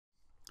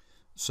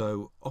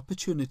So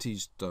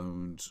opportunities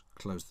don't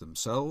close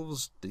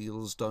themselves,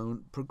 deals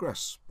don't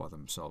progress by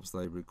themselves.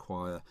 They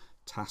require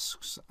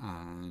tasks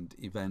and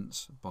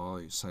events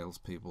by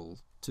salespeople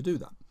to do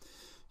that.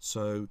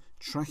 So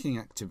tracking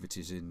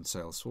activities in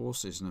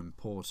Salesforce is an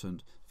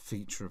important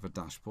feature of a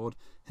dashboard.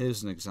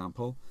 Here's an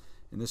example.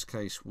 In this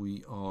case,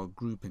 we are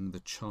grouping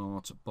the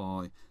chart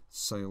by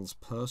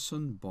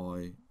salesperson,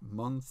 by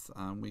month,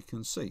 and we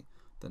can see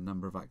the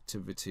number of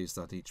activities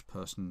that each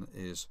person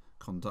is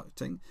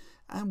conducting,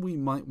 and we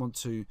might want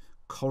to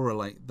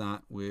correlate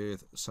that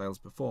with sales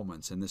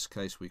performance. In this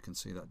case, we can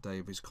see that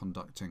Dave is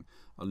conducting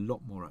a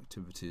lot more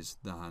activities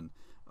than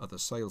other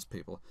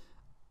salespeople.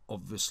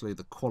 Obviously,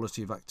 the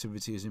quality of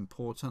activity is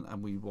important,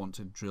 and we want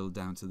to drill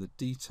down to the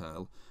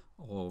detail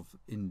of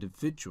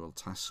individual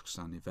tasks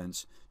and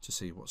events to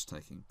see what's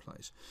taking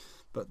place.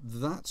 But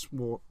that's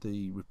what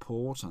the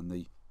report and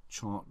the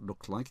chart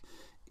look like.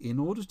 In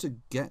order to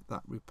get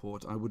that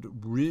report, I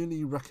would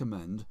really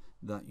recommend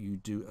that you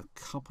do a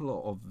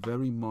couple of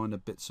very minor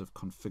bits of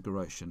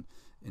configuration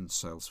in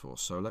Salesforce.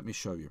 So let me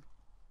show you.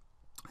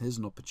 Here's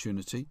an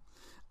opportunity,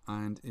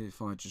 and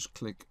if I just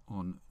click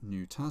on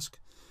New Task,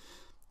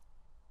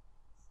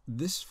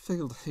 this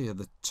field here,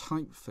 the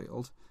type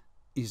field,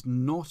 is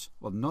not,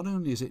 well, not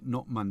only is it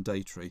not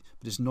mandatory,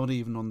 but it's not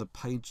even on the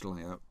page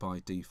layout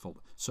by default.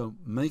 So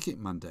make it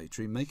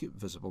mandatory, make it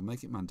visible,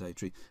 make it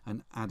mandatory,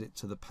 and add it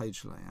to the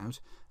page layout,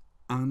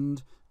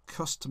 and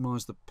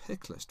customize the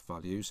pick list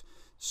values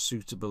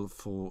suitable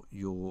for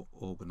your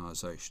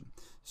organization.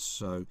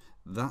 So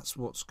that's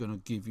what's going to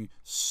give you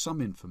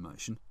some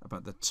information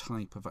about the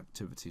type of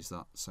activities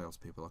that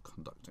salespeople are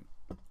conducting.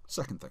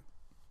 Second thing,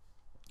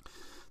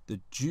 the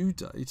due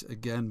date,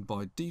 again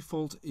by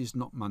default, is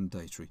not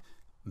mandatory.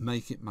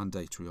 Make it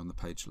mandatory on the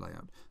page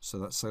layout so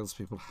that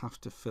salespeople have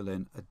to fill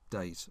in a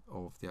date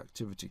of the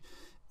activity.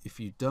 If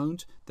you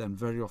don't, then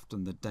very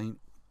often the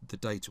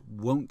date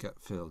won't get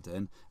filled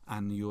in,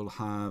 and you'll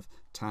have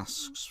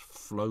tasks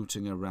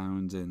floating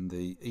around in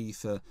the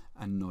ether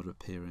and not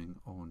appearing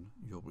on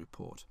your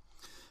report.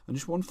 And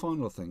just one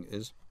final thing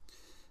is,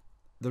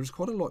 there is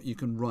quite a lot you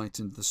can write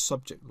into the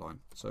subject line.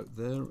 So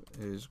there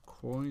is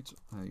quite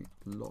a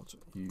lot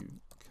you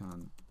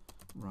can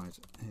write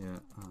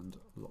here, and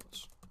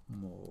lots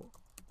more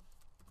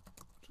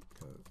to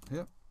go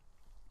here.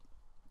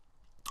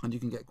 And you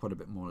can get quite a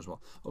bit more as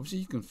well. Obviously,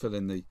 you can fill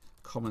in the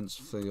comments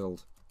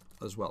field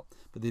as well.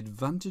 But the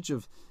advantage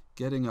of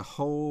getting a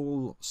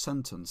whole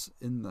sentence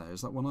in there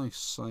is that when I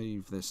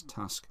save this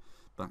task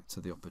back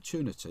to the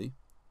opportunity,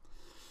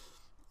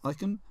 I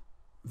can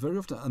very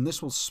often, and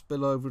this will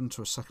spill over into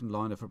a second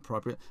line if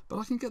appropriate, but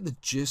I can get the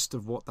gist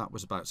of what that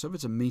was about. So if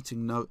it's a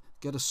meeting note,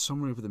 get a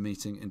summary of the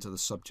meeting into the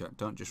subject.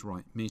 Don't just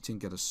write meeting,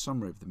 get a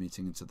summary of the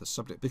meeting into the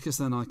subject, because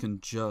then I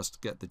can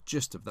just get the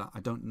gist of that. I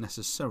don't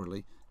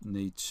necessarily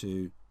need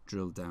to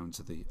drill down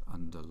to the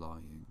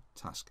underlying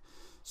task.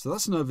 So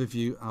that's an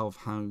overview of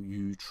how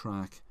you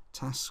track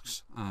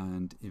tasks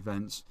and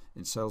events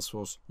in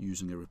Salesforce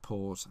using a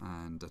report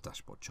and a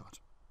dashboard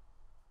chart.